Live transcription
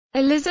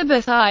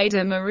Elisabeth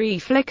Ida Marie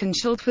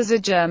Flickenschildt was a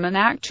German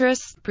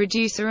actress,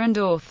 producer and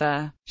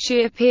author.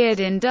 She appeared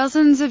in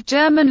dozens of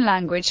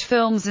German-language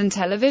films and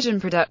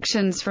television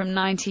productions from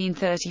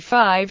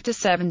 1935 to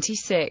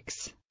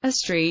 76. A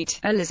street,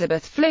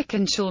 Elisabeth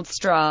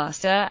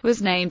Flickenschildtstrasse,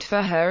 was named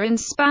for her in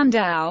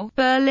Spandau,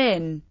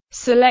 Berlin.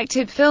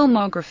 Selected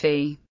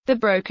filmography: The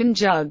Broken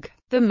Jug,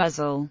 The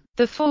Muzzle,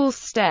 The False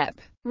Step,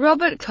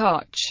 Robert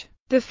Koch,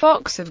 The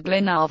Fox of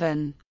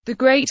Glenarvan, The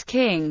Great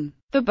King,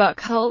 The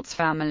Buchholz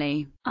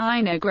Family,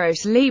 Eine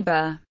große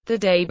Liebe, The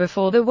Day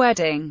Before the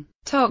Wedding,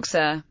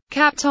 Toxa,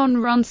 Kapton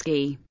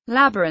Wronski,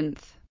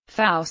 Labyrinth,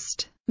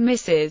 Faust,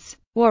 Mrs.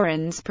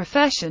 Warren's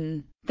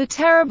Profession, The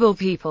Terrible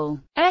People,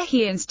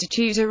 Ehe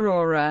Institute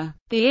Aurora,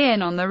 The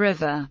Inn on the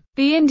River,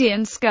 The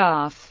Indian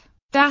Scarf,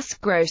 Das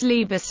große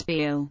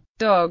Liebesspiel,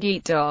 Dog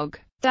Eat Dog,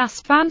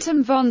 Das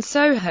Phantom von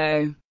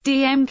Soho,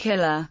 DM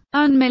Killer,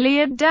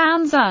 Unmilliard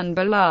Dans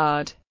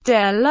Unballad,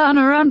 Der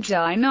Lerner und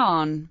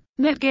Ginon,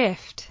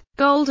 Mitgift,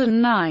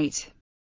 Golden Knight.